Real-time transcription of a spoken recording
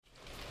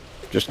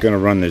Just going to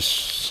run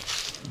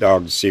this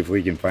dog to see if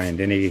we can find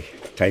any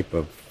type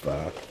of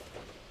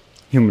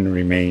human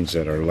remains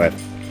that are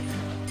left.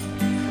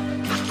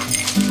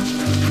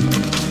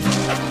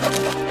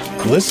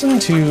 Listen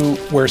to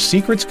Where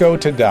Secrets Go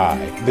to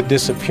Die, The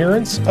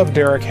Disappearance of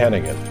Derek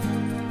Hennigan.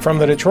 From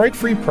the Detroit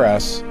Free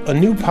Press, a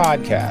new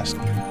podcast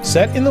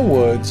set in the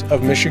woods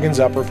of Michigan's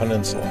Upper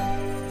Peninsula.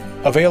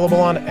 Available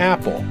on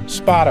Apple,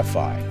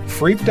 Spotify,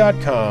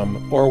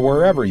 Freep.com, or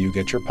wherever you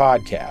get your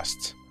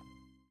podcasts.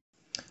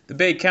 The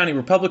Bay County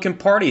Republican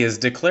Party has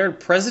declared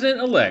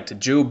President-elect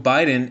Joe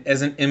Biden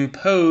as an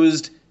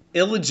imposed,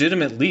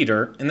 illegitimate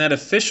leader and that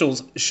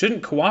officials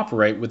shouldn't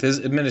cooperate with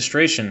his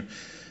administration.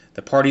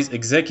 The party's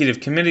executive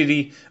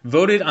committee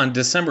voted on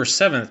December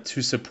 7th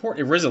to support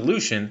a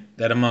resolution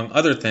that, among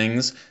other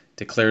things,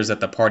 declares that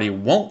the party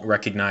won't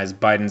recognize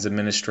Biden's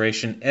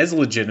administration as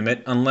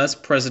legitimate unless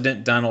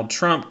President Donald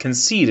Trump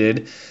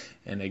conceded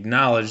and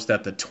acknowledged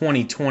that the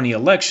 2020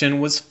 election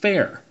was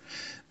fair.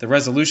 The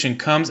resolution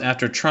comes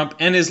after Trump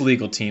and his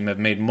legal team have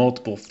made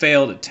multiple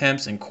failed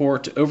attempts in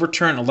court to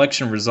overturn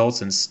election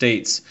results in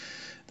states.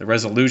 The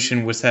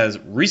resolution, which has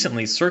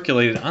recently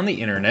circulated on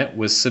the internet,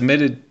 was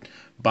submitted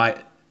by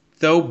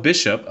Tho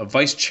Bishop, a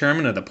vice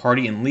chairman of the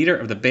party and leader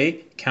of the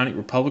Bay County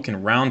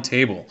Republican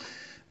Roundtable.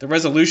 The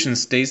resolution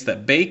states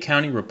that Bay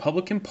County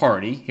Republican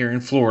Party here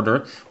in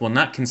Florida will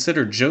not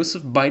consider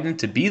Joseph Biden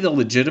to be the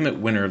legitimate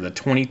winner of the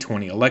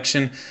 2020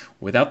 election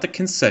without the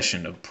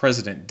concession of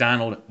President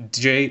Donald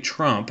J.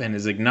 Trump and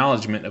his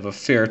acknowledgement of a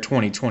fair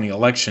 2020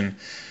 election.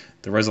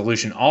 The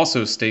resolution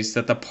also states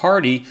that the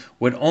party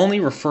would only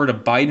refer to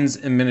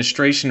Biden's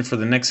administration for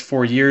the next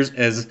 4 years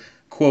as,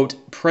 quote,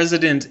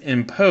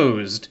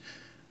 president-imposed,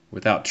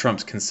 without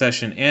Trump's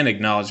concession and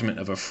acknowledgement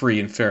of a free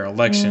and fair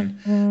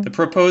election. The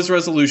proposed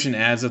resolution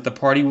adds that the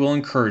party will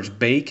encourage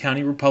Bay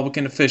County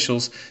Republican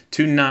officials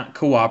to not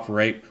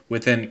cooperate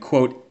with an,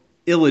 quote,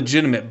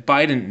 illegitimate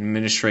Biden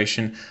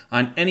administration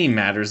on any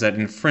matters that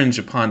infringe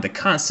upon the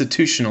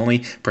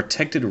constitutionally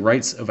protected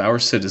rights of our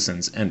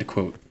citizens, end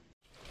quote.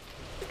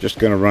 Just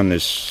going to run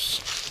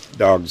this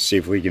dog to see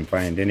if we can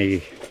find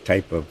any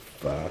type of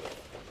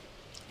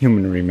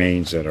human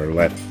remains that are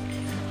left.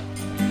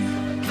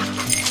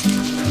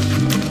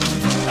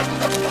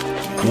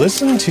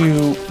 Listen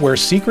to Where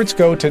Secrets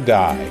Go to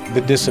Die,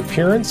 The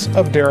Disappearance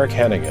of Derek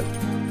Hennigan.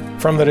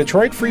 From the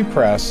Detroit Free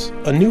Press,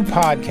 a new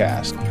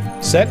podcast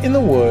set in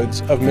the woods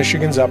of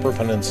Michigan's Upper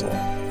Peninsula.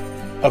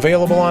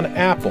 Available on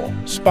Apple,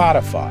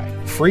 Spotify,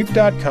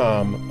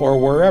 Freep.com, or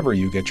wherever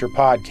you get your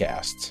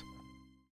podcasts.